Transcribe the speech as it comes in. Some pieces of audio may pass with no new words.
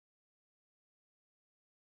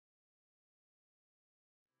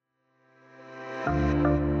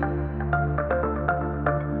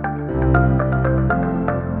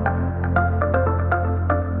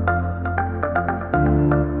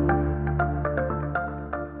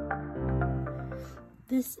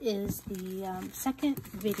This is the second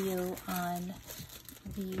video on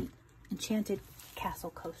the Enchanted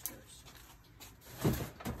Castle coasters.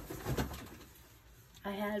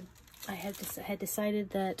 I had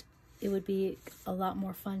decided that it would be a lot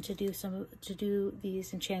more fun to do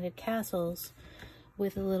these Enchanted Castles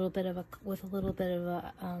with a little bit of a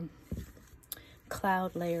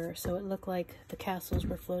cloud layer, so it looked like the castles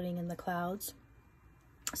were floating in the clouds.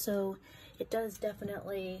 So it does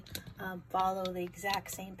definitely follow the exact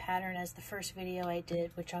same pattern as the first video I did,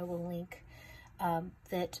 which I will link,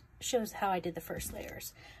 that shows how I did the first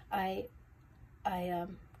layers. I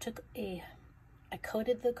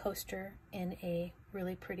coated the coaster in a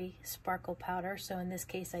really pretty sparkle powder. So in this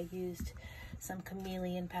case, I used some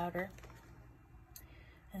chameleon powder,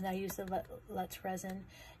 and I used the Let's Resin.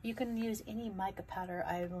 You can use any mica powder.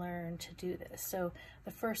 I've learned to do this. So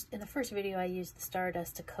in the first video, I used the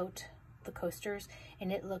Stardust to coat the coasters,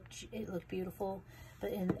 and it looked beautiful.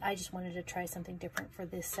 But I just wanted to try something different for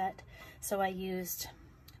this set. So I used,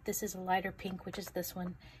 this is a lighter pink, which is this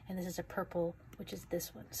one, and this is a purple, which is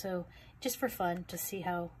this one. So just for fun, to see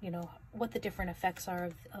how, what the different effects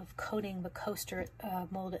are of coating the coaster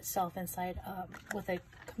mold itself inside with a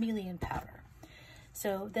chameleon powder.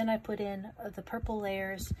 So then I put in the purple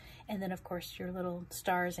layers, and then of course your little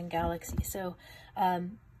stars and galaxies. So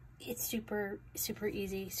it's super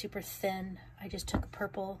easy, super thin. I just took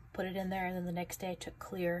purple, put it in there, and then the next day I took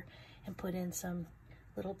clear and put in some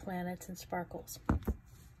little planets and sparkles.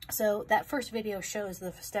 So that first video shows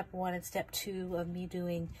the step 1 and step 2 of me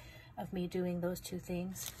doing those two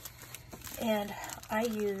things. And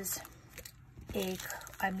I'm using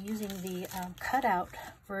the cutout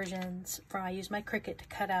versions I use my Cricut to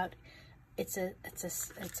cut out. It's a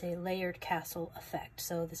layered castle effect.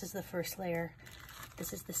 So this is the first layer,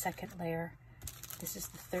 this is the second layer, this is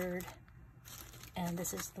the third, and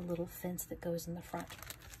this is the little fence that goes in the front.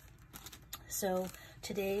 So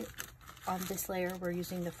today on this layer, we're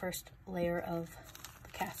using the first layer of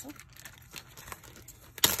the castle.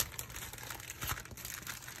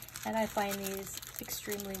 And I find these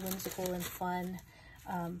extremely whimsical and fun,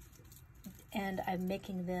 and I'm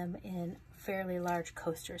making them in fairly large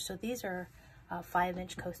coasters. So these are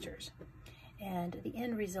 5-inch coasters, and the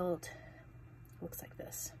end result looks like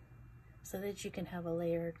this, so that you can have a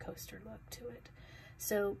layered coaster look to it.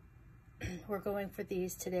 So we're going for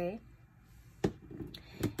these today,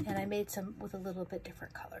 and I made some with a little bit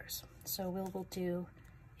different colors. So we'll do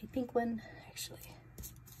a pink one, actually,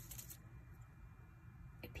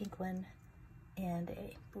 pink one, and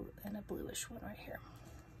a bluish one right here.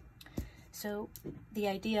 So the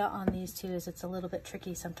idea on these two is it's a little bit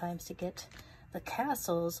tricky sometimes to get the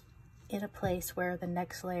castles in a place where the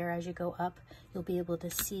next layer, as you go up, you'll be able to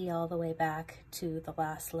see all the way back to the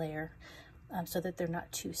last layer, so that they're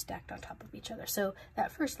not too stacked on top of each other. So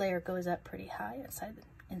that first layer goes up pretty high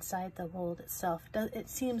inside the mold itself. It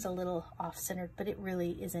seems a little off-centered, but it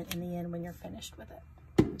really isn't in the end when you're finished with it.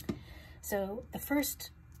 So the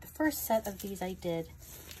first set of these I did,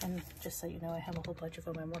 and just so you know, I have a whole bunch of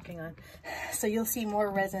them I'm working on. So you'll see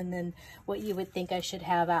more resin than what you would think I should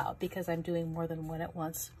have out, because I'm doing more than one at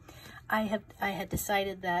once. I had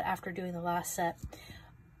decided that after doing the last set,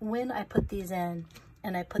 when I put these in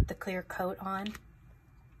and I put the clear coat on,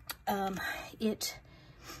 it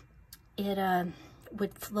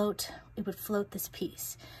would float this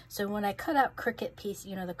piece. So when I cut out Cricut piece,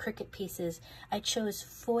 the Cricut pieces, I chose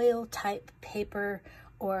foil type paper,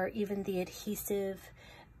 or even the adhesive.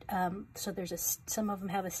 So some of them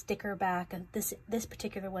have a sticker back, and this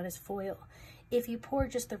particular one is foil. If you pour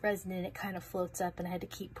just the resin in, it kind of floats up, and I had to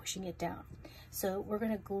keep pushing it down. So we're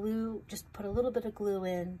gonna just put a little bit of glue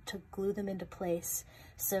in to glue them into place,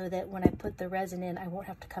 so that when I put the resin in, I won't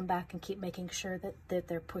have to come back and keep making sure that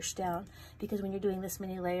they're pushed down. Because when you're doing this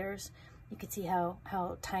many layers, you can see how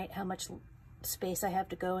much space I have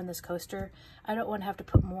to go in this coaster. I don't want to have to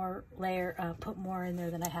put more in there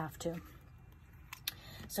than I have to.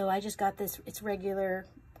 So I just got this, it's regular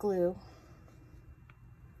glue,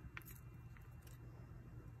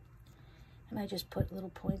 and I just put little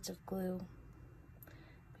points of glue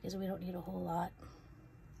because we don't need a whole lot.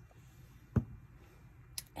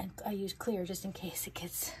 And I use clear just in case it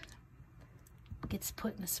gets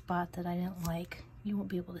put in a spot that I don't like. You won't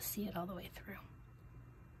be able to see it all the way through.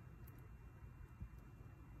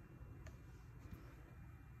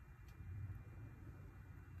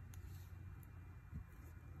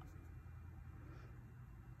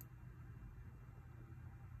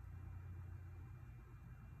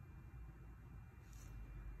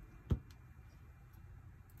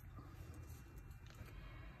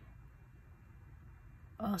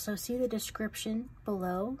 Also, see the description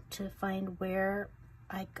below to find where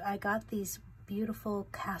I got these beautiful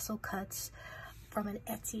castle cuts from an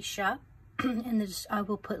Etsy shop, and I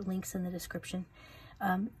will put links in the description.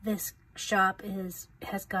 This shop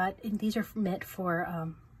has got, and these are meant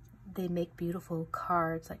for, they make beautiful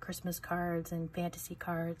cards, like Christmas cards and fantasy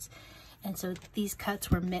cards. And so these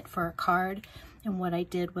cuts were meant for a card. And what I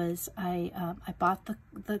did was I bought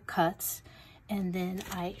the cuts, and then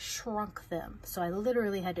I shrunk them. So I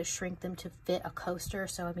literally had to shrink them to fit a coaster.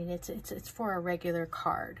 So I mean, it's for a regular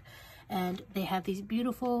card. And they have these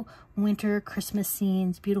beautiful winter Christmas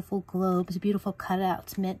scenes, beautiful globes, beautiful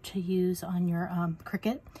cutouts meant to use on your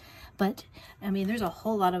Cricut. But I mean, there's a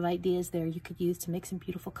whole lot of ideas there you could use to make some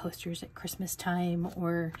beautiful coasters at Christmas time,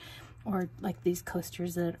 or like these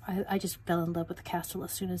coasters that I just fell in love with the castle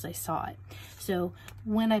as soon as I saw it. So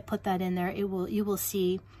when I put that in there, you will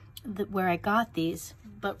see where I got these.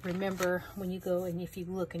 But remember, when you go and if you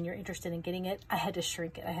look and you're interested in getting it, I had to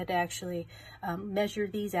shrink it. I had to actually measure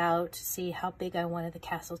these out to see how big I wanted the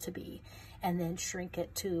castle to be, and then shrink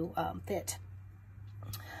it to fit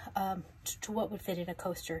to what would fit in a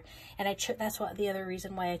coaster. And that's the other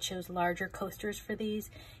reason why I chose larger coasters for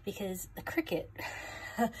these, because the Cricut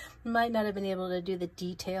might not have been able to do the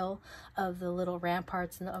detail of the little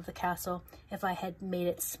ramparts of the castle if I had made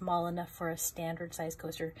it small enough for a standard size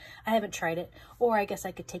coaster. I haven't tried it, or I guess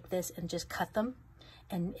I could take this and just cut them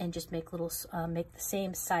and just make little make the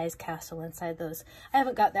same size castle inside those. I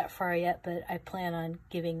haven't got that far yet, but I plan on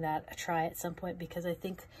giving that a try at some point, because I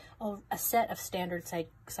think a set of standard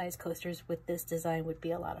size coasters with this design would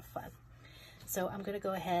be a lot of fun. So I'm going to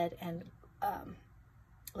go ahead and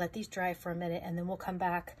let these dry for a minute, and then we'll come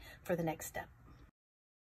back for the next step.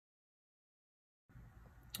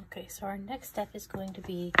 Okay, so our next step is going to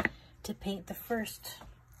be to paint the first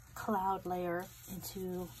cloud layer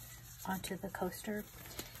onto the coaster.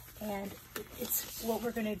 And what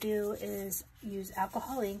we're going to do is use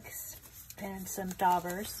alcohol inks and some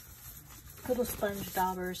daubers, little sponge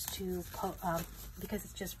daubers, because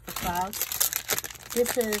it's just for clouds.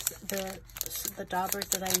 This is the daubers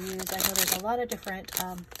that I use. I know there's a lot of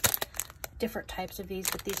different types of these,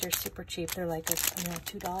 but these are super cheap. They're like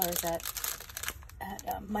 $2 at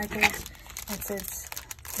Mica's. And since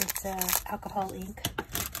it's alcohol ink,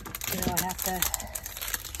 I have to.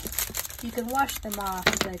 You can wash them off,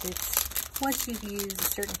 but once you've used a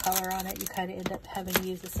certain color on it, you kind of end up having to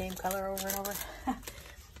use the same color over and over.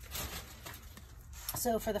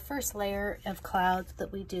 So for the first layer of clouds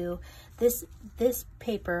that we do, this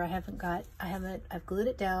paper I've glued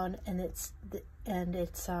it down, and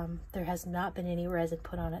there has not been any resin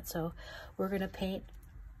put on it. So we're going to paint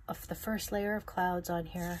the first layer of clouds on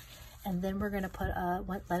here, and then we're going to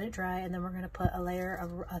let it dry, and then we're going to put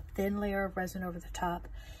a thin layer of resin over the top.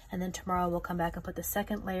 And then tomorrow we'll come back and put the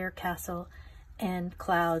second layer, castle and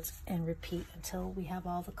clouds, and repeat until we have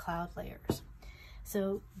all the cloud layers.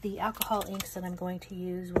 So the alcohol inks that I'm going to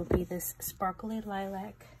use will be this sparkly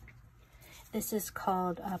lilac. This is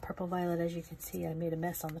called purple violet. As you can see, I made a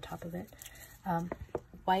mess on the top of it.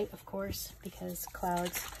 White, of course, because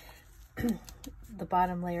clouds, the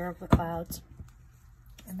bottom layer of the clouds.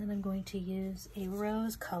 And then I'm going to use a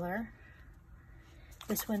rose color.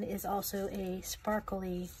 This one is also a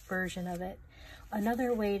sparkly version of it.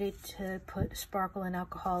 Another way to put sparkle in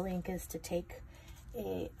alcohol ink is to take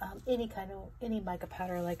any mica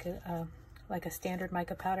powder, like a standard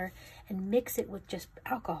mica powder, and mix it with just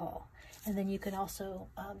alcohol. And then you can also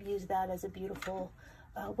use that as a beautiful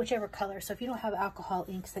whichever color. So if you don't have alcohol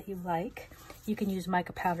inks that you like, you can use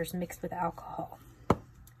mica powders mixed with alcohol.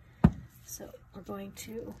 So we're going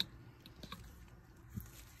to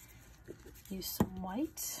use some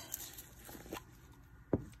white.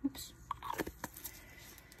 Oops.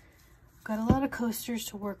 Got a lot of coasters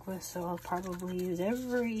to work with, so I'll probably use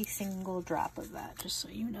every single drop of that, just so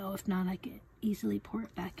you know. If not, I can easily pour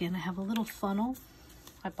it back in. I have a little funnel.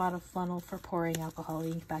 I bought a funnel for pouring alcohol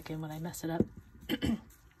ink back in when I mess it up.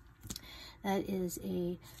 That is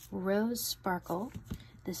a rose sparkle.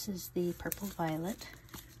 This is the purple violet.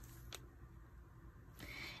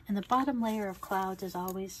 And the bottom layer of clouds is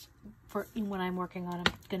always, when I'm working on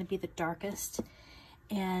them, going to be the darkest.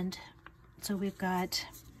 And so we've got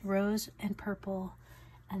rose and purple,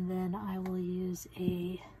 and then I will use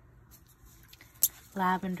a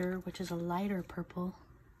lavender, which is a lighter purple.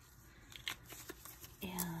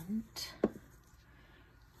 And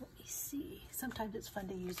let me see, sometimes it's fun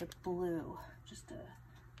to use a blue, just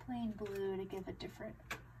a plain blue, to give a different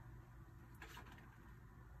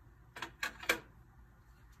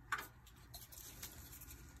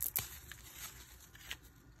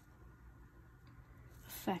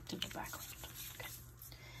effect in the background. Okay.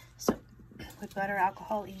 So we've got our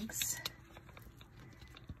alcohol inks,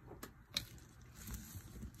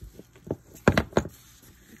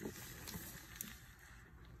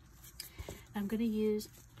 going to use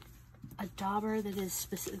a dauber that is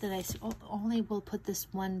specific, that I only will put this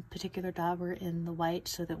one particular dauber in the white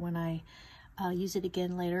so that when I use it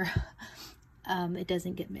again later, it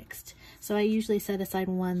doesn't get mixed. So I usually set aside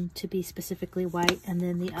one to be specifically white, and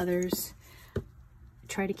then the others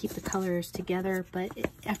try to keep the colors together, but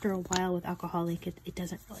after a while with alcohol ink, it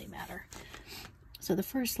doesn't really matter. So the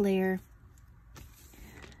first layer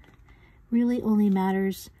really only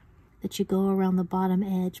matters that you go around the bottom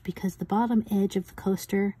edge, because the bottom edge of the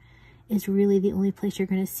coaster is really the only place you're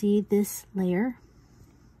going to see this layer.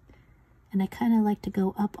 And I kind of like to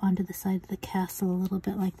go up onto the side of the castle a little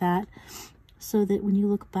bit like that, so that when you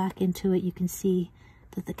look back into it, you can see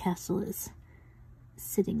that the castle is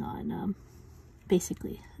sitting on,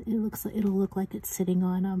 basically, it'll look like it's sitting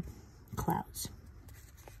on clouds.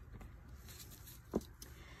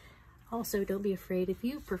 Also, don't be afraid. If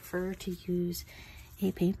you prefer to use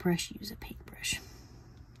a paintbrush, use a paintbrush.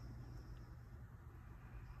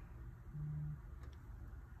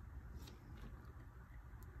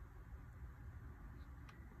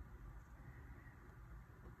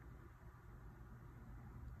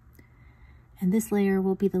 And this layer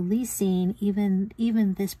will be the least seen,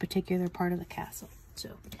 even this particular part of the castle. So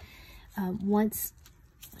once,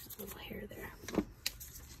 there's a little hair there. There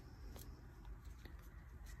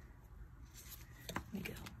we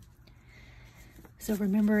go. So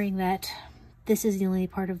remembering that this is the only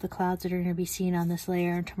part of the clouds that are going to be seen on this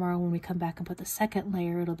layer, and tomorrow when we come back and put the second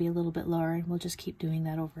layer, it'll be a little bit lower, and we'll just keep doing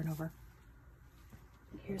that over and over.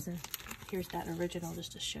 Here's that original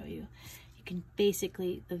just to show you. You can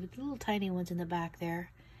basically, the little tiny ones in the back there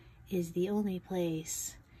is the only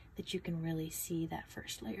place that you can really see that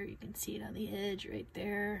first layer. You can see it on the edge right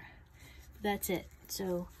there. That's it.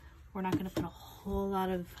 So we're not going to put a whole lot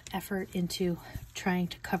of effort into trying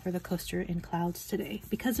to cover the coaster in clouds today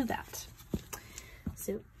because of that.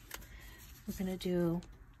 So we're going to do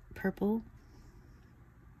purple,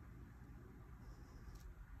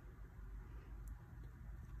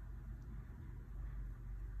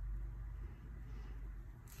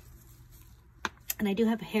 and I do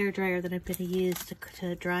have a hair dryer that I'm going to use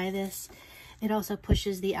to dry this. It also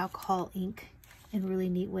pushes the alcohol ink in really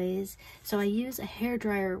neat ways. So I use a hair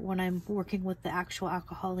dryer when I'm working with the actual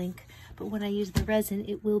alcohol ink, but when I use the resin,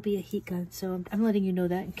 it will be a heat gun. So I'm letting you know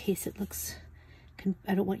that in case it looks,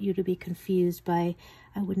 I don't want you to be confused by,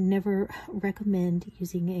 I would never recommend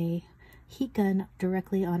using a heat gun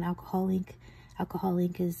directly on alcohol ink. Alcohol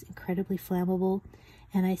ink is incredibly flammable,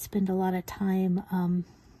 and I spend a lot of time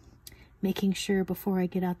making sure before I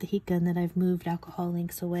get out the heat gun that I've moved alcohol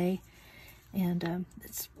inks away, and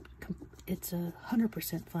it's 100%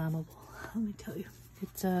 flammable. Let me tell you,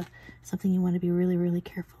 it's something you want to be really, really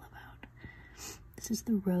careful about. This is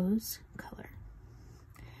the rose color.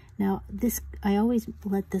 Now this, I always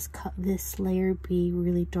let this layer be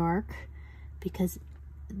really dark, because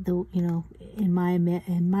in my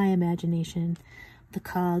imagination, the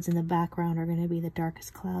clouds in the background are going to be the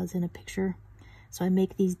darkest clouds in a picture. So I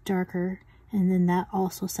make these darker, and then that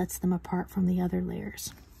also sets them apart from the other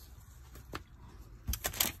layers.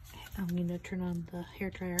 Okay, I'm going to turn on the hair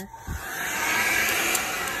dryer.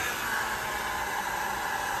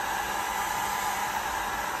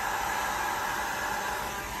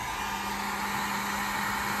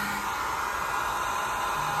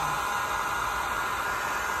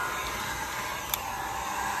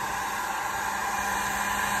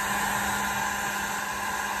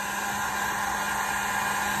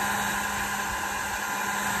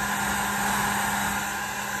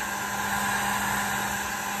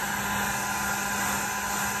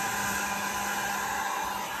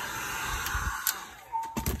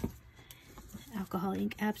 Alcohol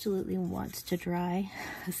ink absolutely wants to dry,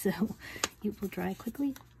 so it will dry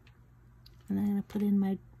quickly. And then I'm going to put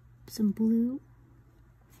in some blue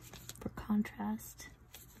for contrast.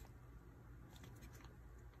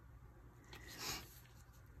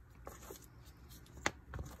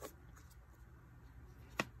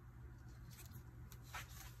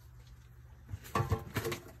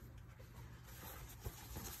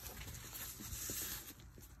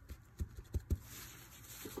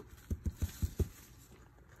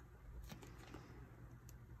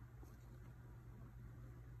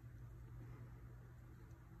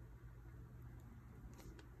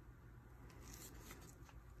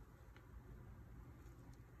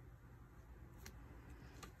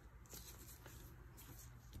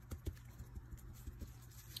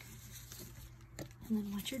 And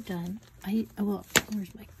then once you're done,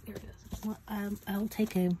 where's my, there it is. Well, I'll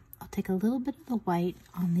take a little bit of the white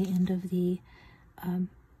on the end of the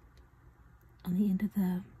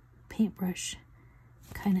paintbrush,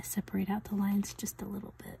 kind of separate out the lines just a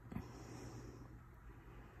little bit.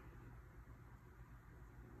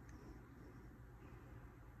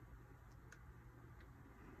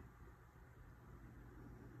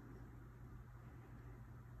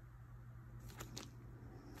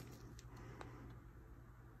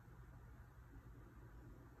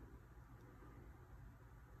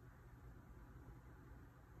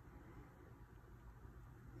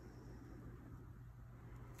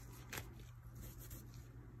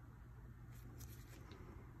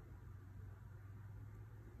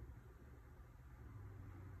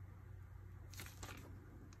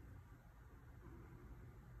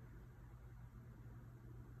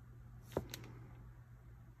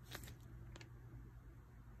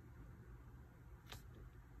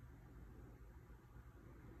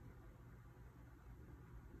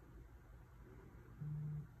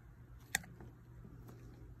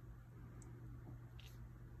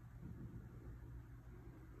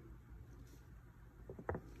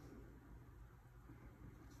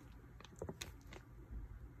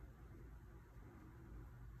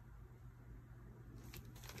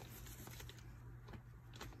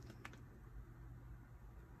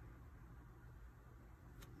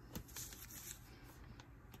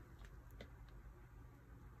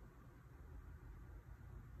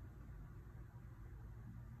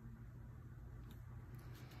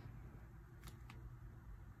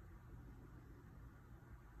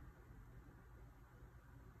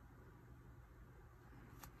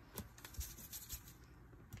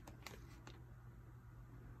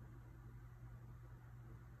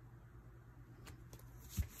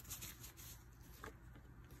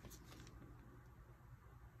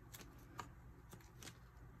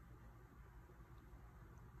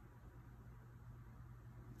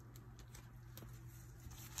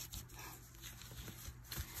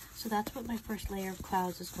 that's what my first layer of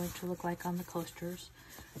clouds is going to look like on the coasters.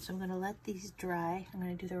 So I'm going to let these dry. I'm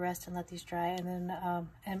going to do the rest and let these dry. And then,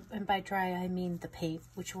 and by dry, I mean the paint,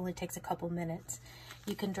 which only takes a couple minutes.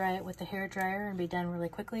 You can dry it with the hair dryer and be done really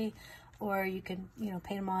quickly, or you can, you know,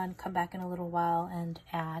 paint them on, come back in a little while and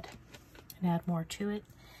add more to it.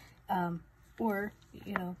 Or,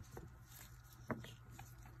 you know,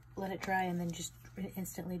 let it dry and then just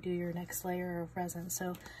instantly do your next layer of resin.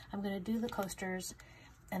 So I'm going to do the coasters,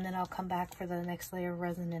 and then I'll come back for the next layer of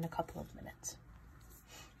resin in a couple of minutes.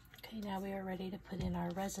 Okay, now we are ready to put in our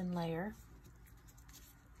resin layer.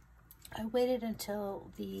 I waited until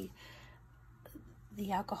the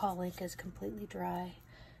alcohol ink is completely dry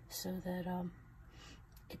so that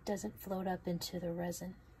it doesn't float up into the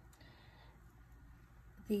resin.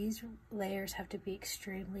 These layers have to be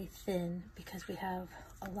extremely thin because we have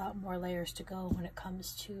a lot more layers to go when it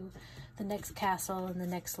comes to the next castle and the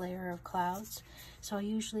next layer of clouds. So I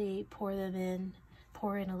usually pour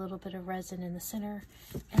in a little bit of resin in the center,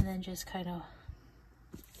 and then just kind of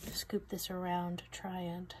scoop this around to try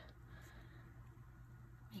and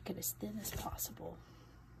make it as thin as possible.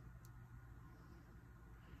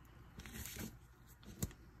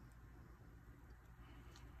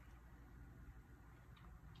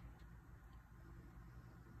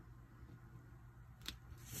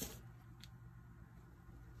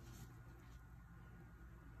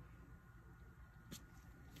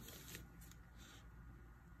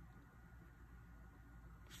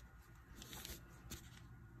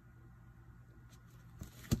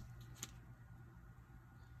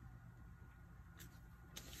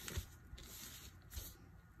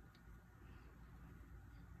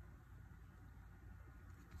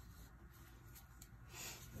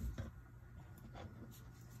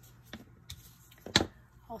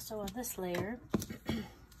 Also on this layer,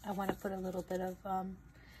 I want to put a little bit of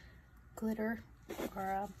glitter,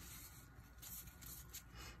 or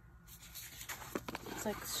it's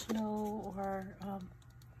like snow or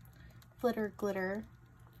flitter glitter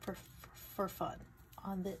for fun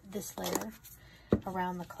on this layer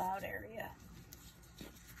around the cloud area.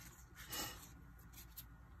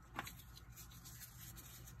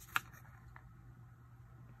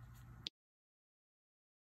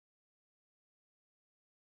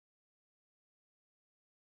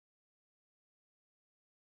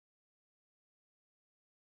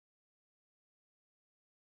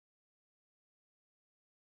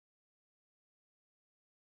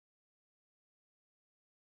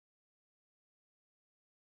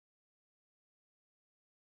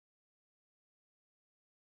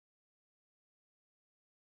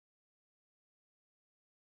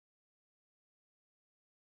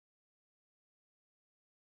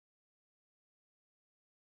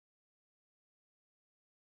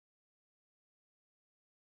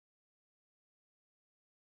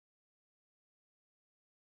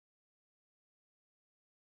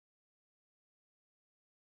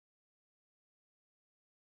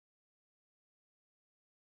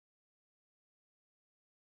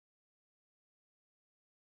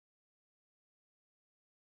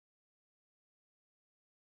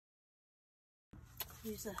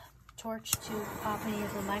 Use a torch to pop any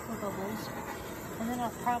of the micro bubbles, and then I'll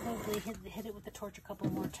probably hit it with the torch a couple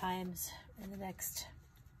more times in the next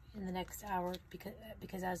hour,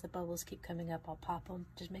 because as the bubbles keep coming up, I'll pop them,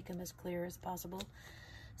 just make them as clear as possible.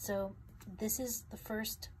 So this is the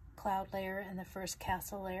first cloud layer and the first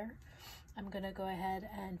castle layer. I'm going to go ahead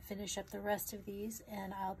and finish up the rest of these,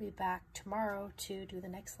 and I'll be back tomorrow to do the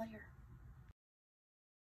next layer.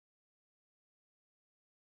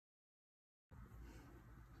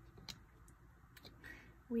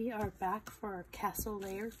 We are back for our castle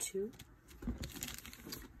layer 2.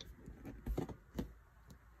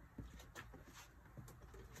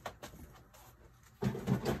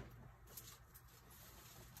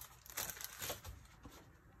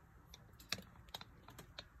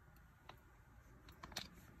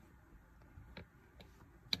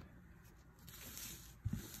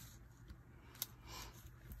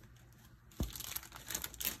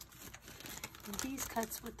 And these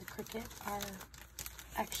cuts with the Cricut are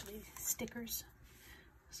actually stickers,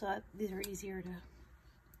 so these are easier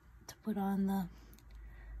to put on the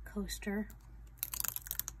coaster.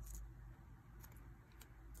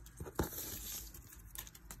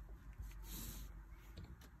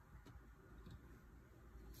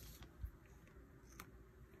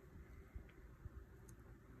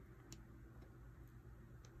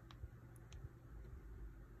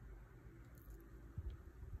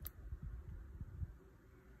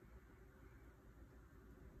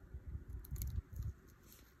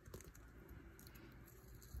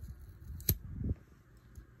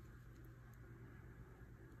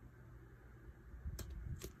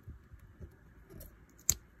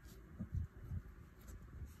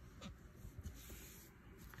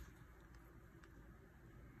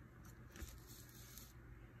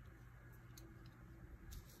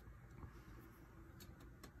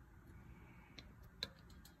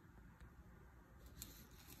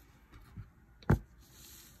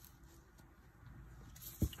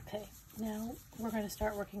 Now we're going to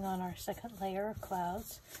start working on our second layer of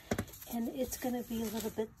clouds, and it's going to be a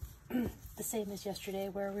little bit the same as yesterday,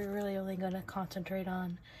 where we're really only going to concentrate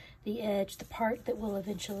on the edge, the part that will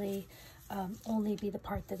eventually only be the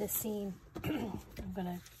part that is seen. I'm going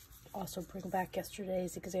to also bring back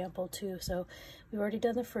yesterday's example too. So we've already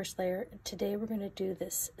done the first layer. Today we're going to do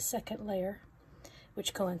this second layer,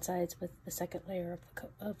 which coincides with the second layer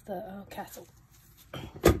of the castle.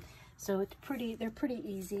 So they're pretty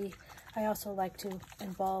easy. I also like to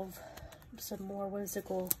involve some more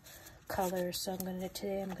whimsical colors. So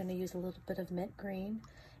today I'm going to use a little bit of mint green,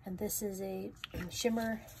 and this is a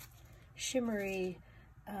shimmery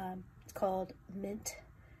called mint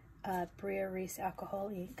Resin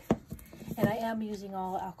alcohol ink. And I am using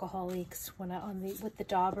all alcohol inks with the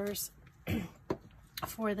daubers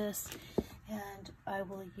for this. And I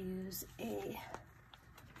will use a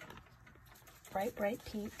bright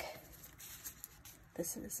pink.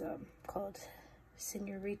 This is called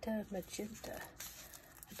Senorita Magenta,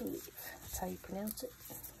 I believe that's how you pronounce it.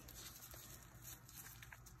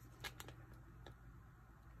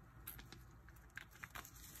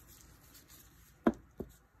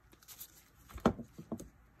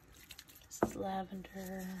 This is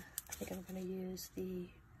lavender. I think I'm going to use the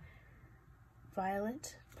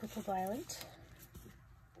violet, purple violet.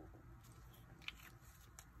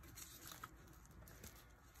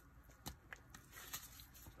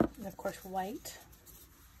 And of course white.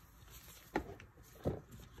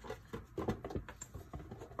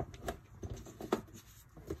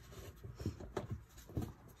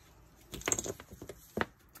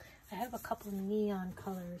 I have a couple neon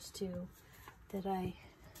colors too that I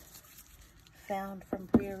found from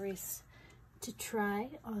Resin to try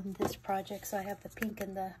on this project. So I have the pink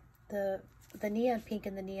and the neon pink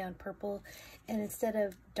and the neon purple, and instead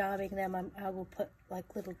of daubing them, I will put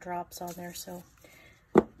like little drops on there. So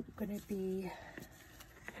I'm going to be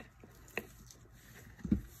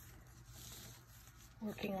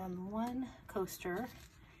working on one coaster,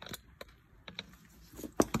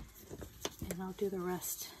 and I'll do the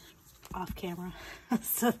rest off camera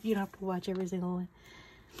so you don't have to watch every single one.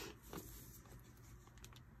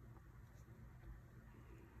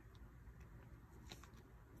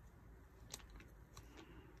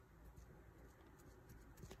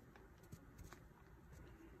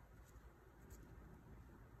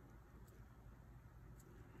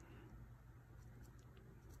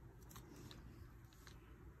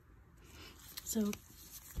 So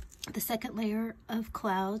the second layer of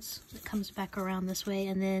clouds that comes back around this way,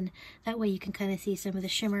 and then that way you can kind of see some of the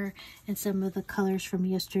shimmer and some of the colors from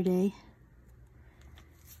yesterday.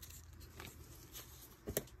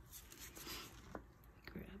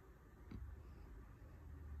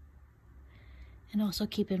 And also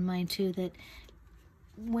keep in mind too that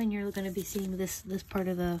when you're going to be seeing this part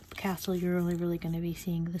of the castle, you're only really going to be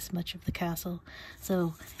seeing this much of the castle.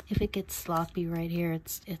 So if it gets sloppy right here,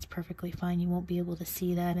 it's perfectly fine. You won't be able to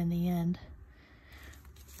see that in the end.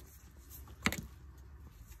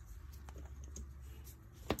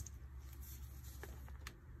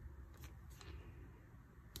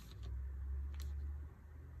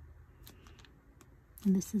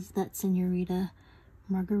 And this is that Senorita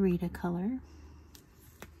Margarita color.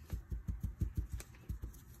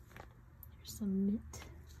 Some mint.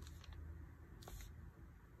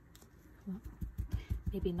 Well,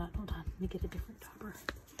 maybe not. Hold on. Let me get a different dauber.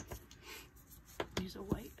 Use a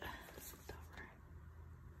white dauber.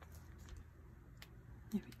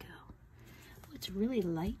 There we go. Oh, it's a really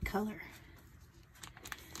light color.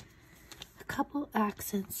 A couple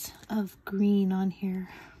accents of green on here.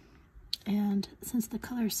 And since the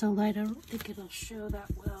color is so light, I don't think it'll show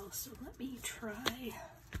that well. So let me try.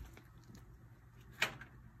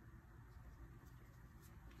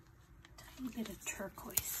 A bit of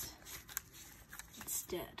turquoise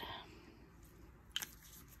instead.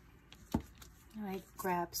 I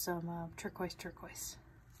grab some turquoise.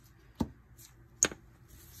 There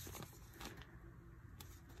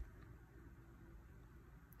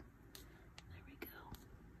we go.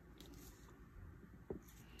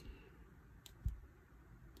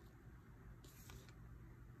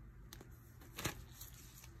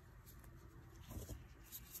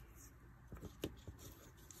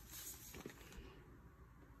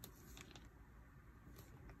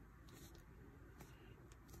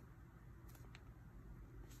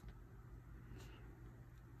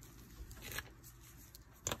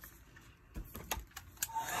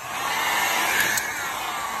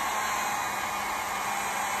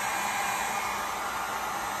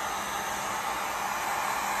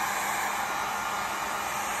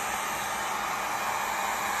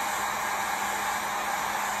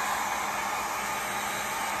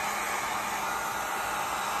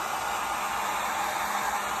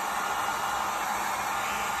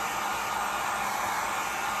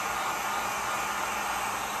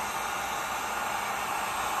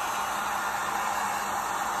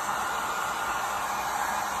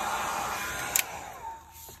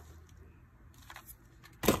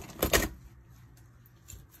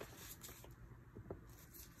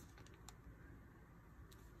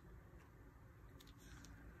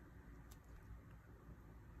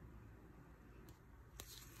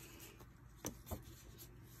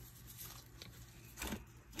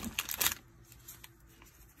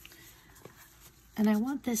 And I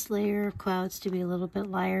want this layer of clouds to be a little bit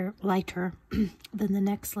lighter than the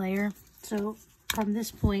next layer. So from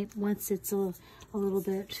this point, once it's a little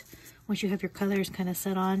bit, once you have your colors kind of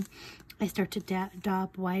set on, I start to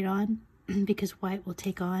dab white on because white will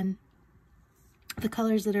take on the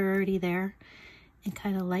colors that are already there and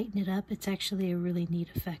kind of lighten it up. It's actually a really neat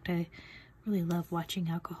effect. I really love watching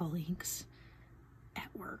alcohol inks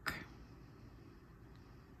at work.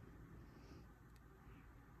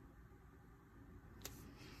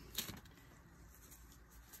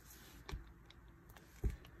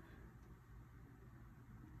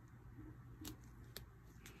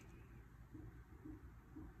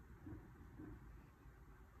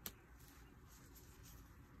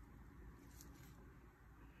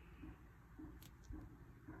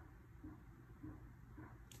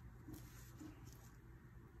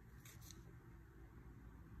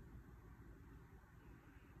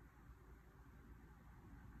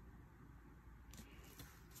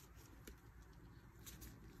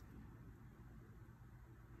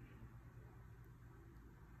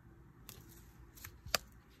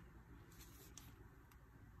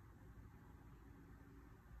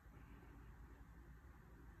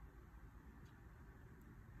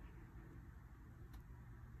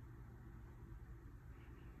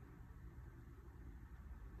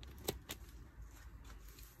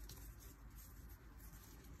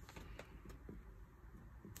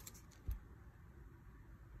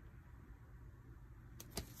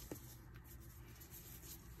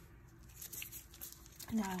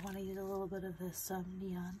 Now I want to use a little bit of this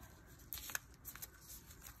neon.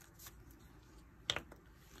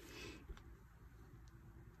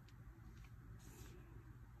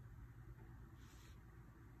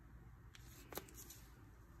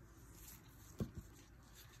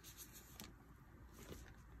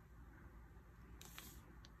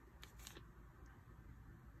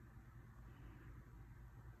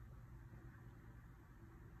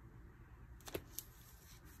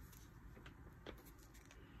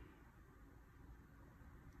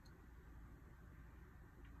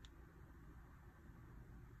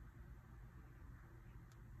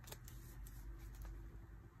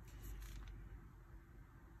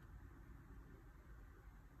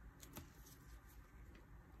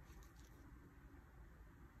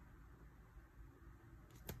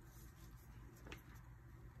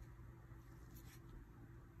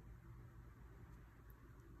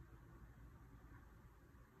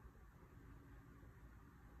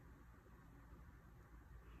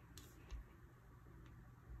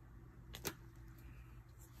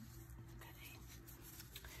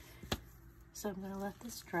 So I'm going to let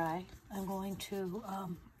this dry. I'm going to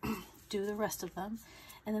do the rest of them,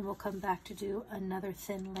 and then we'll come back to do another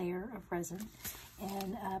thin layer of resin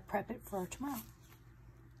and prep it for tomorrow.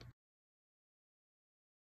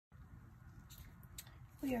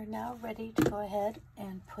 We are now ready to go ahead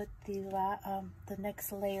and put the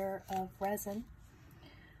next layer of resin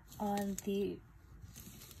on the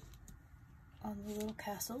little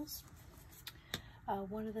castles.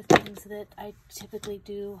 One of the things that I typically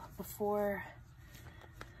do before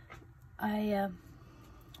I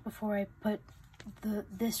put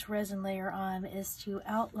this resin layer on is to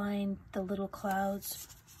outline the little clouds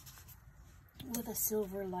with a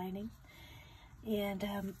silver lining.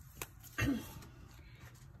 And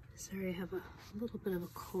sorry, I have a little bit of a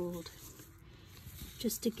cold.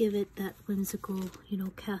 Just to give it that whimsical, you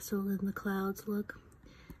know, castle in the clouds look.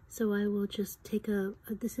 So I will just take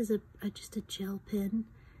this is just a gel pen,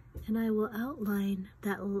 and I will outline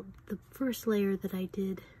the first layer that I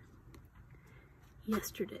did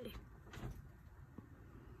yesterday.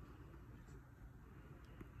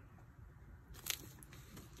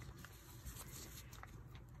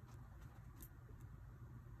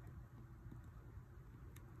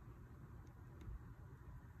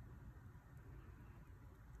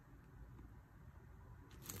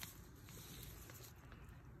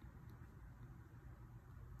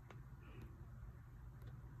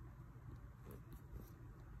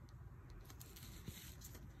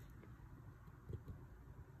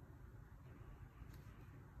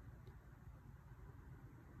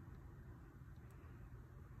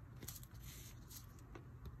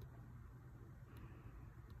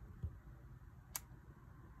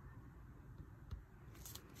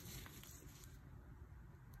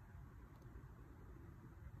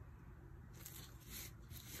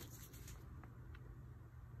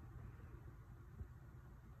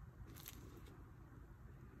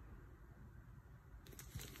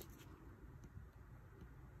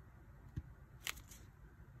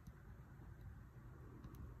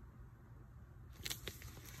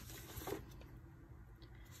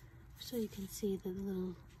 So you can see the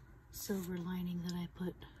little silver lining that I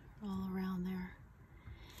put all around there.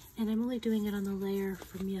 And I'm only doing it on the layer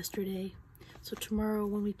from yesterday. So tomorrow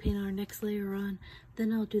when we paint our next layer on,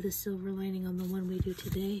 then I'll do the silver lining on the one we do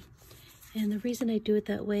today. And the reason I do it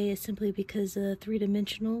that way is simply because a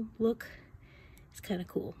three-dimensional look is kind of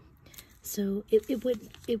cool. So it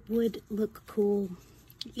would look cool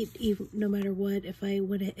even no matter what if I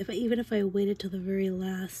waited till the very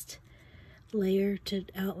last layer to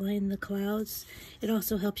outline the clouds. It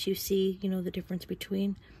also helps you see, you know, the difference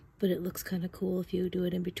between, but it looks kind of cool if you do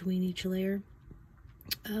it in between each layer.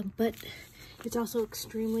 But it's also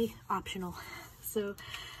extremely optional. So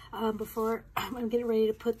before I'm getting ready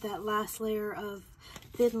to put that last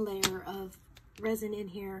thin layer of resin in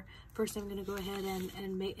here, first I'm going to go ahead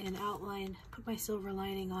and outline, put my silver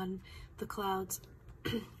lining on the clouds,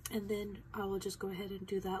 and then I will just go ahead and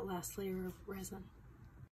do that last layer of resin.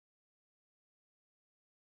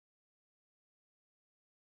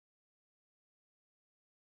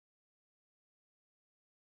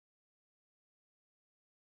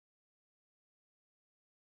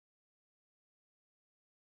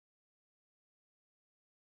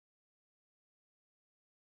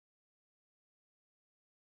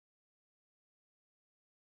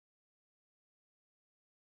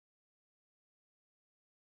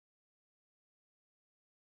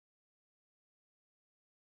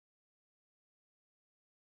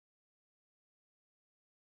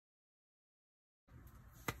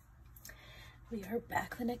 We are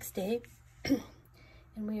back the next day and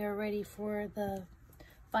we are ready for the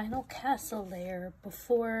final castle layer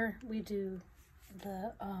before we do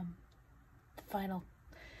the final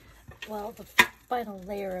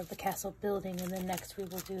layer of the castle building, and then next we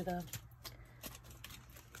will do the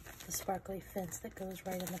sparkly fence that goes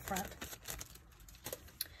right in the front.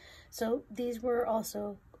 So these were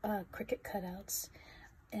also Cricut cutouts,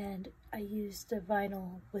 and I used the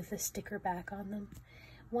vinyl with a sticker back on them.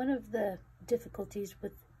 One of the difficulties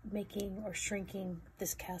with making or shrinking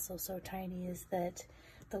this castle so tiny is that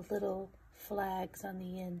the little flags on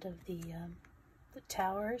the end of the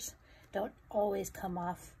towers don't always come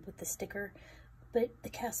off with the sticker, but the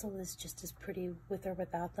castle is just as pretty with or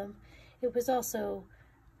without them. It was also,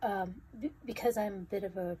 because I'm a bit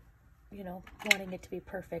of a, you know, wanting it to be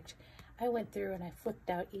perfect, I went through and I flicked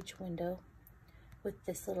out each window with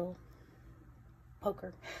this little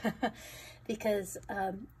poker because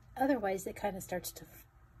otherwise it kind of starts to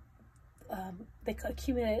they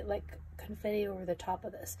accumulate like confetti over the top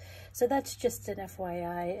of this. So that's just an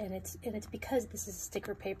FYI, and it's because this is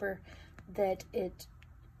sticker paper that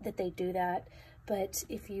they do that. But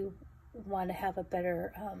if you want to have a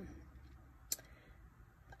better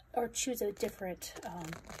or choose a different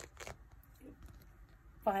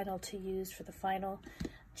vinyl to use for the final,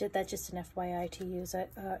 that's just an FYI to use.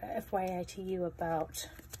 FYI to you about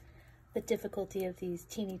the difficulty of these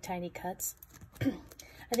teeny tiny cuts.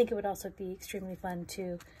 I think it would also be extremely fun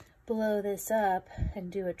to blow this up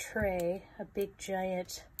and do a tray, a big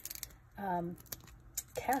giant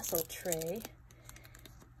castle tray.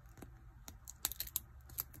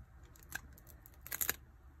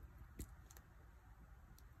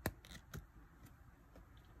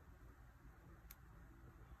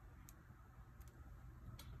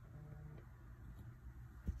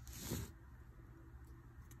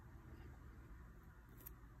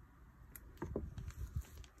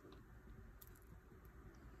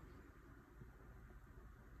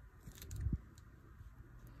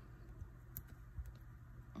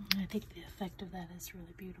 I think the effect of that is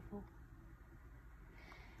really beautiful.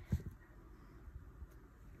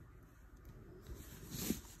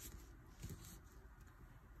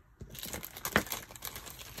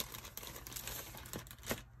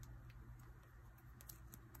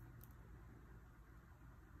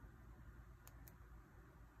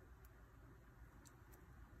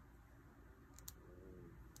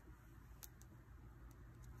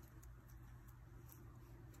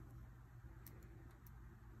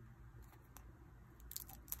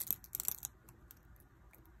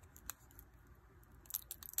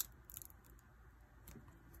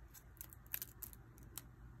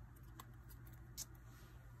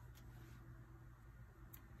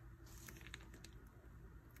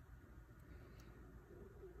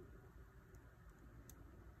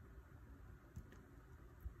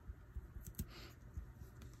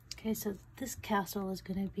 Okay, so this castle is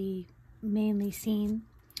going to be mainly seen.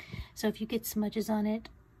 So if you get smudges on it,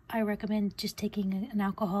 I recommend just taking an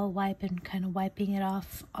alcohol wipe and kind of wiping it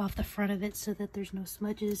off the front of it so that there's no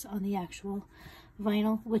smudges on the actual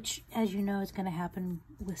vinyl, which, as you know, is going to happen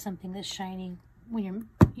with something that's shiny when you're,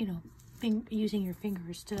 you know, using your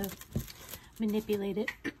fingers to manipulate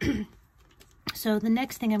it. So the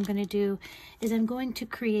next thing I'm going to do is I'm going to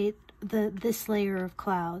create this layer of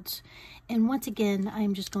clouds. And once again,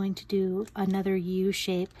 I'm just going to do another U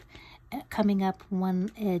shape coming up one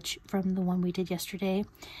edge from the one we did yesterday.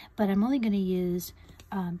 But I'm only going to use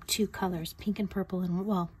 2 colors, pink and purple, and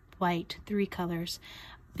well, white, 3 colors.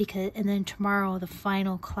 And then tomorrow the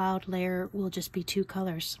final cloud layer will just be 2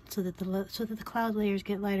 colors, so that the cloud layers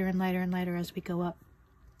get lighter and lighter and lighter as we go up.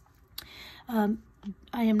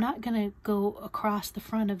 I am not going to go across the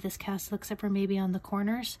front of this castle except for maybe on the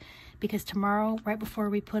corners, because tomorrow, right before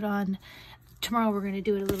we put on, tomorrow we're going to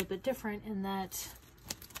do it a little bit different in that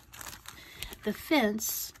the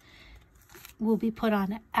fence will be put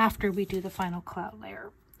on after we do the final cloud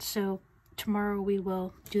layer. So tomorrow we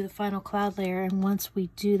will do the final cloud layer, and once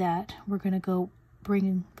we do that, we're going to go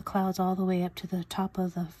bring the clouds all the way up to the top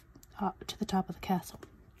of the castle.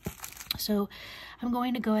 So I'm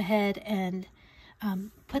going to go ahead and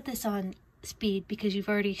put this on speed, because you've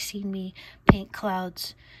already seen me paint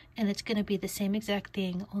clouds, and it's going to be the same exact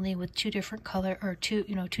thing, only with 2 different two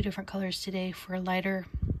different colors today for a lighter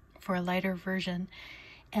version.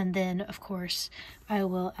 And then of course I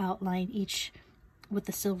will outline each with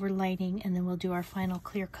the silver lining, and then we'll do our final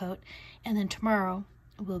clear coat, and then tomorrow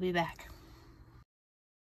we'll be back.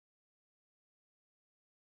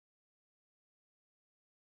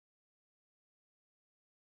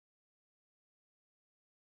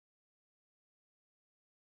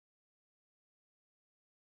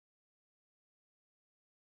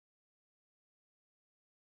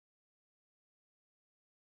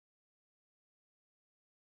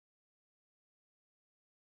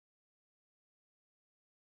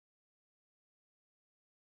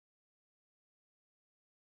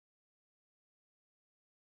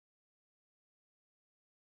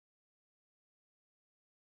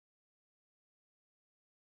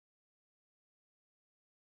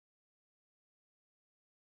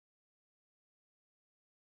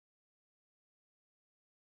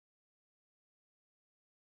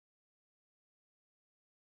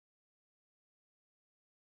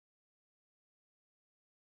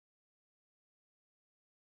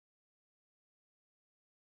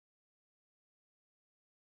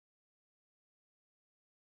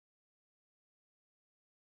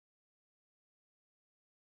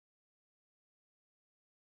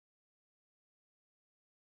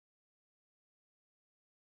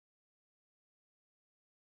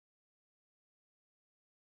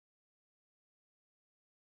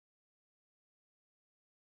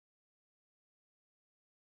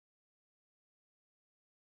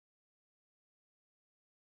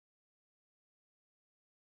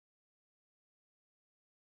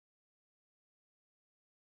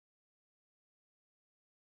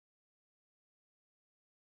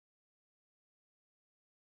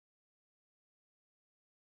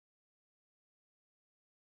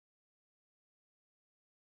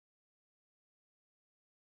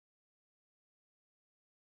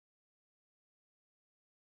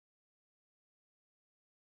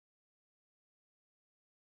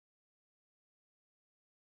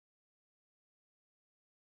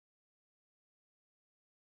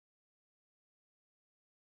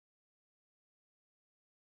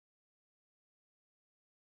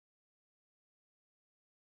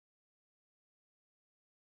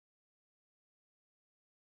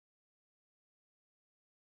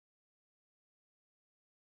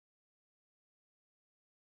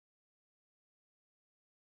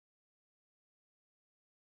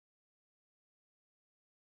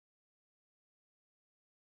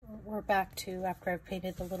 We're back to after I've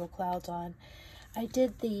painted the little clouds on. I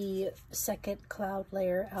did the second cloud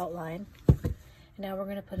layer outline. Now we're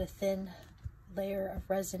going to put a thin layer of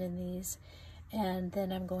resin in these, and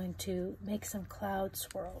then I'm going to make some cloud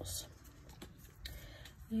swirls.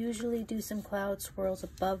 Usually do some cloud swirls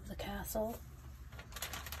above the castle.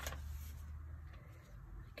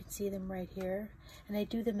 You can see them right here, and I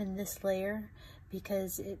do them in this layer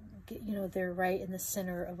because they're right in the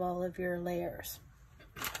center of all of your layers.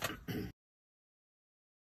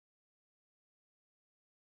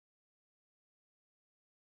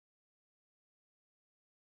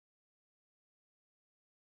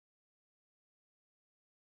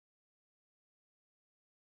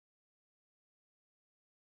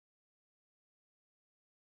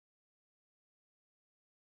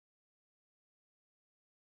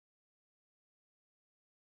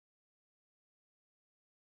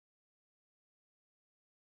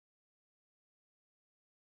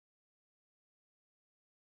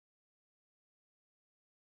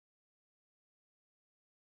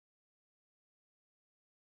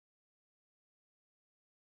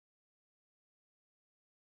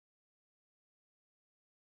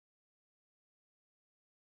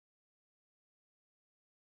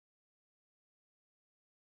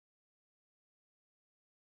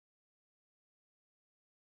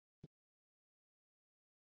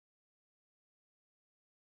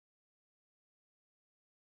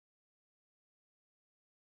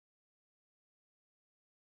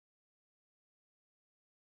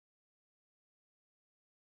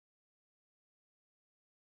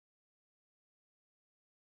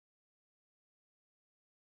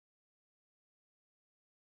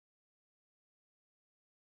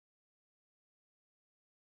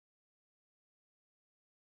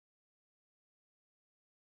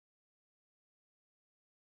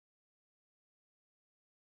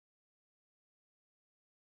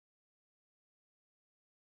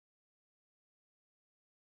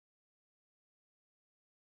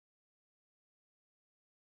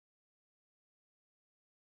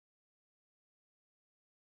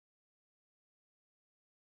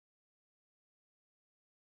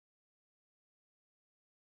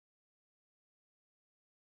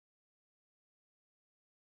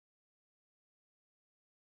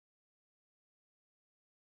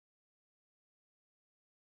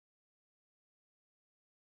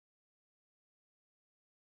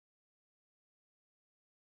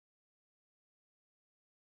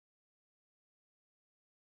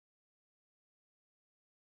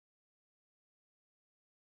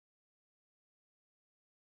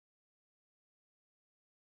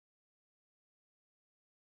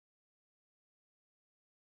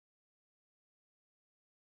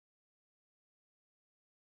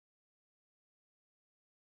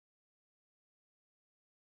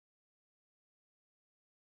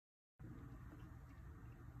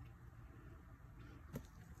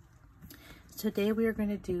 today we are going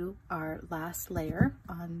to do our last layer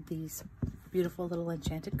on these beautiful little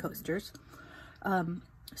enchanted coasters.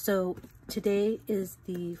 So today is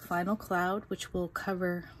the final cloud, which will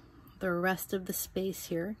cover the rest of the space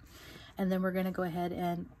here. And then we're going to go ahead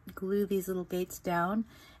and glue these little gates down,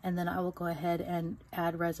 and then I will go ahead and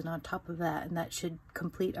add resin on top of that, and that should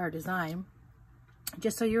complete our design.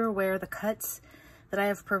 Just so you're aware, the cuts that I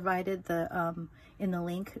have provided in the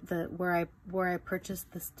link, where I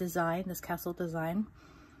purchased this design, this castle design,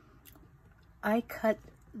 I cut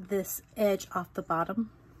this edge off the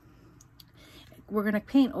bottom. We're going to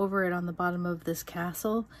paint over it on the bottom of this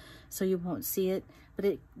castle, so you won't see it, but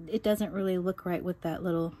it doesn't really look right with that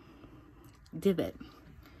little divot.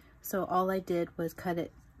 So all I did was cut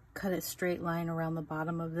a straight line around the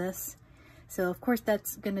bottom of this. So of course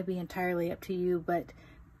that's going to be entirely up to you, but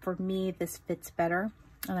for me this fits better.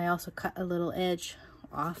 And I also cut a little edge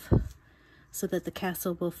off so that the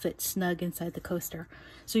castle will fit snug inside the coaster.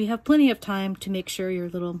 So you have plenty of time to make sure your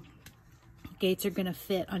little gates are going to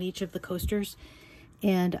fit on each of the coasters.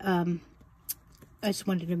 And I just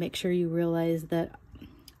wanted to make sure you realize that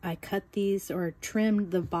I cut these, or trimmed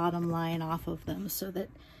the bottom line off of them, so that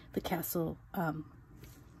the castle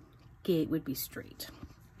gate would be straight.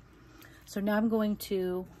 So now I'm going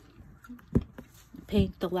to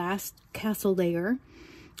paint the last castle layer,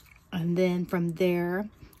 and then from there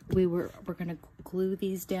we're going to glue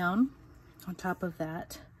these down on top of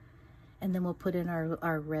that, and then we'll put in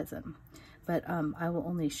our resin. But I will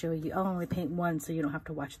only show you, I'll only paint one so you don't have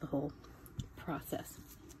to watch the whole process.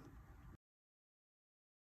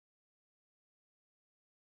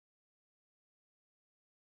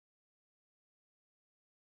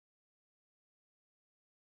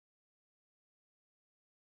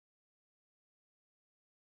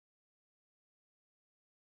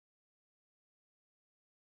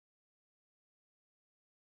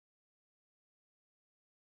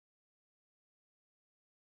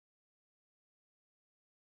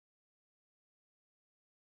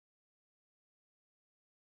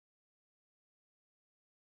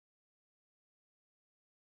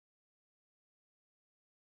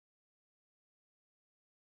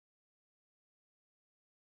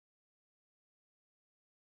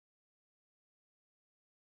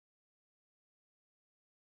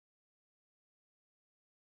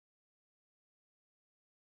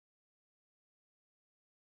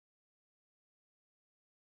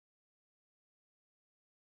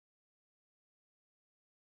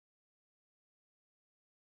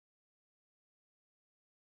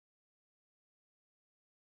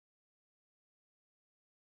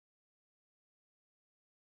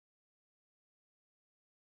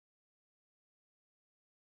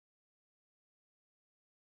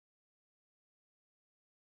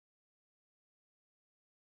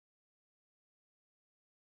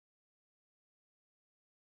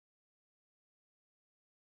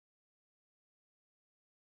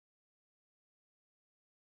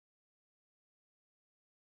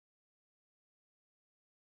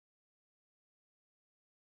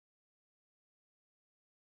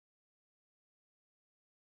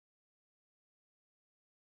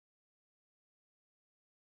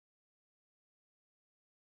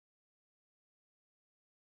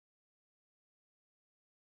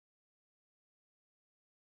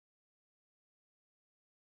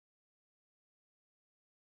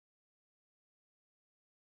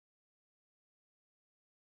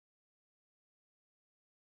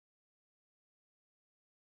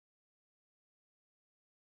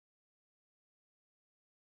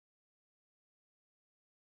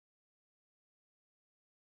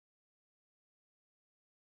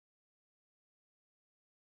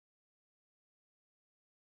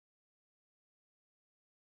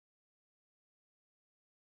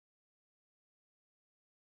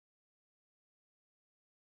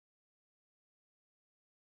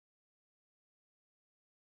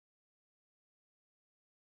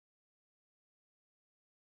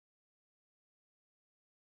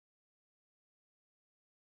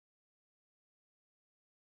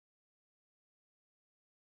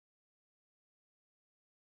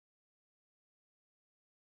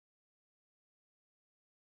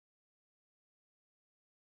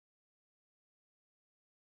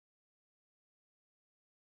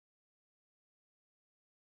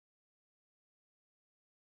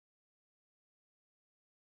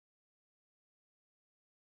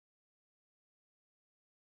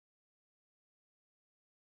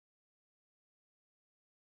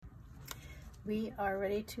 We are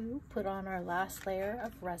ready to put on our last layer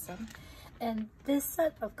of resin, and this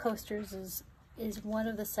set of coasters is one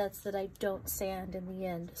of the sets that I don't sand in the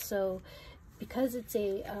end. So because it's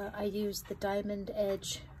I use the diamond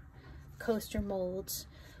edge coaster molds.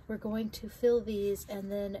 We're going to fill these,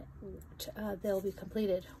 and then they'll be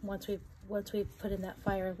completed once we've put in that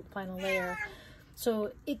final layer.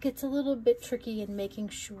 So it gets a little bit tricky in making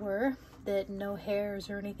sure that no hairs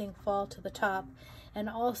or anything fall to the top, and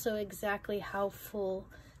also exactly how full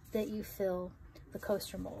that you fill the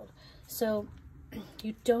coaster mold. So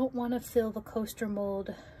you don't want to fill the coaster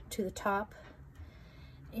mold to the top,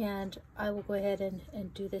 and I will go ahead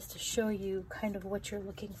and do this to show you kind of what you're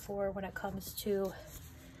looking for when it comes to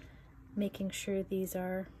making sure these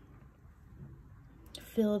are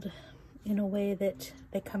filled in a way that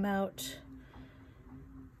they come out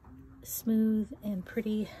smooth and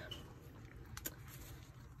pretty.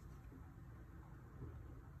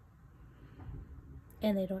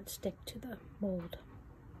 And they don't stick to the mold.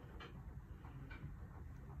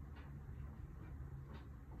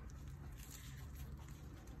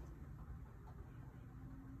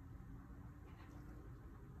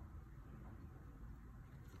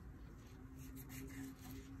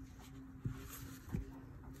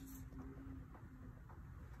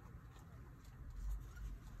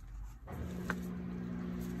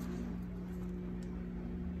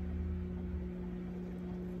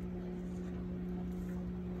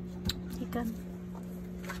 Gun.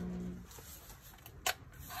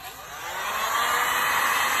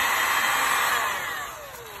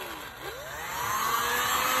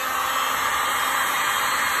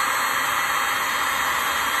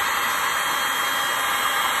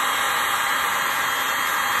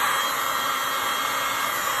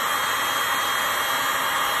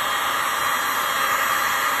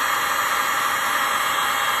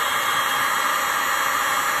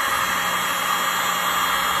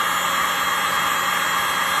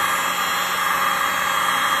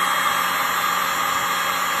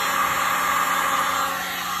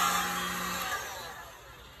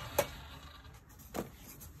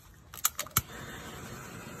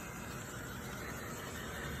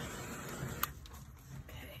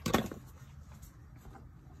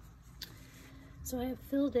 So I have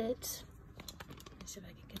filled it, let me see if I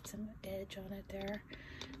can get some edge on it there,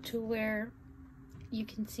 to where you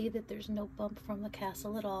can see that there's no bump from the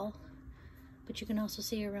castle at all, but you can also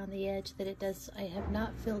see around the edge that it does, I have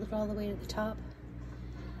not filled it all the way to the top.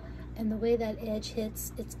 And the way that edge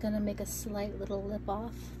hits, it's going to make a slight little lip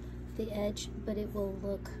off the edge, but it will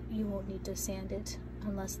look, you won't need to sand it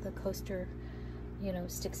unless the coaster, you know,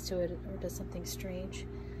 sticks to it or does something strange.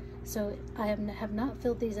 So I have not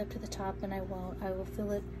filled these up to the top, and I won't. I will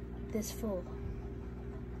fill it this full.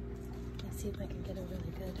 Let's see if I can get it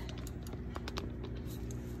really good.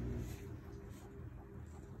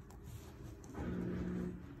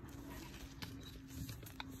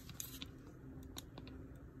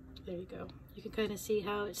 There you go. You can kind of see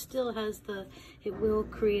how it still has the, it will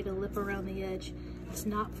create a lip around the edge. It's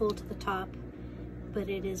not full to the top, but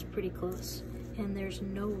it is pretty close. And there's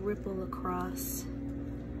no ripple across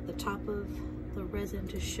the top of the resin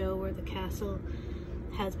to show where the castle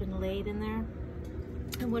has been laid in there.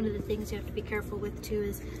 And one of the things you have to be careful with too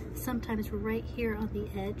is sometimes right here on the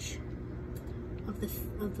edge of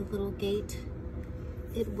the little gate,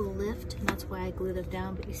 it will lift, and that's why I glue them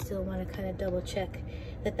down, but you still want to kind of double check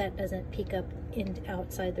that that doesn't peek up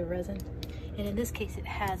outside the resin. And in this case it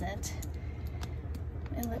hasn't.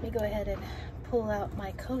 And let me go ahead and pull out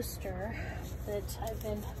my coaster that I've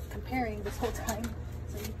been comparing this whole time,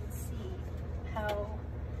 so you can see how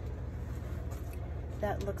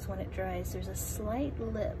that looks when it dries. There's a slight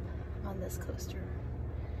lip on this coaster,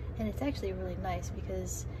 and it's actually really nice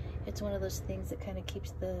because it's one of those things that kind of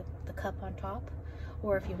keeps the cup on top,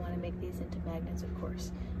 or if you want to make these into magnets, of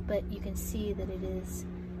course. But you can see that it is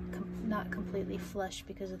not completely flush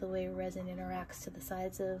because of the way resin interacts to the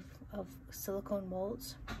sides of silicone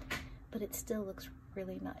molds, but it still looks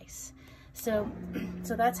really nice. So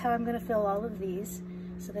that's how I'm going to fill all of these,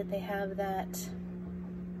 so that they have that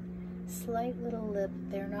slight little lip.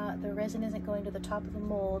 They're not, the resin isn't going to the top of the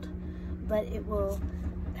mold, but it will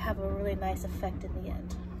have a really nice effect in the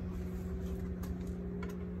end.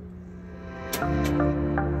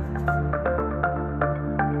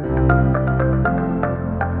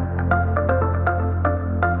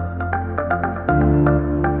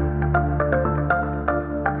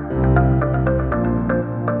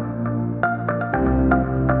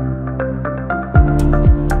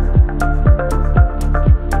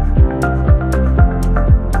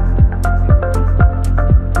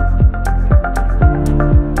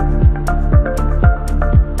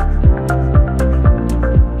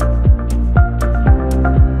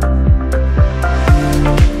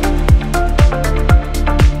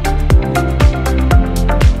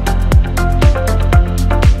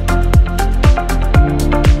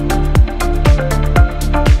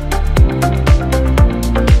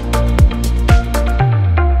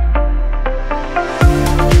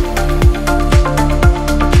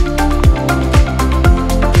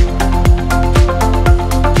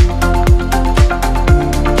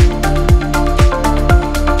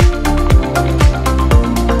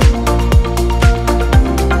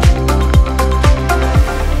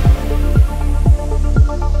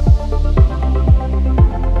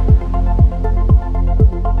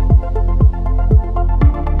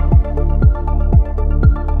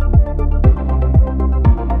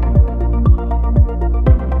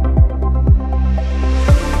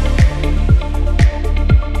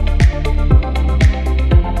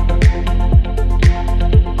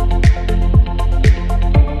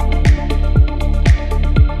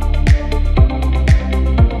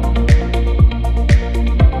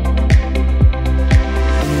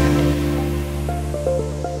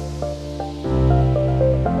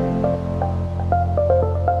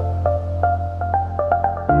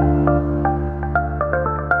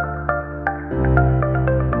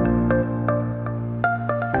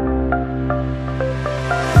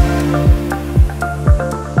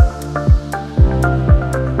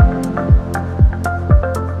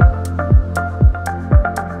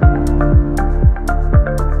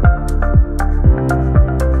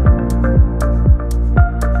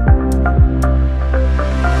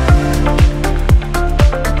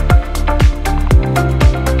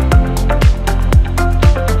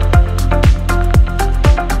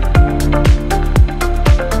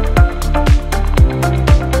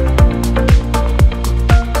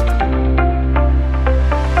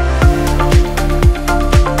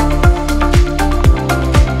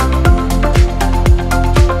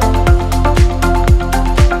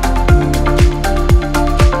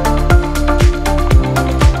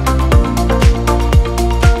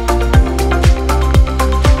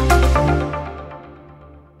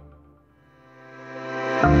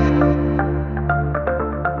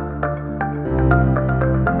 you.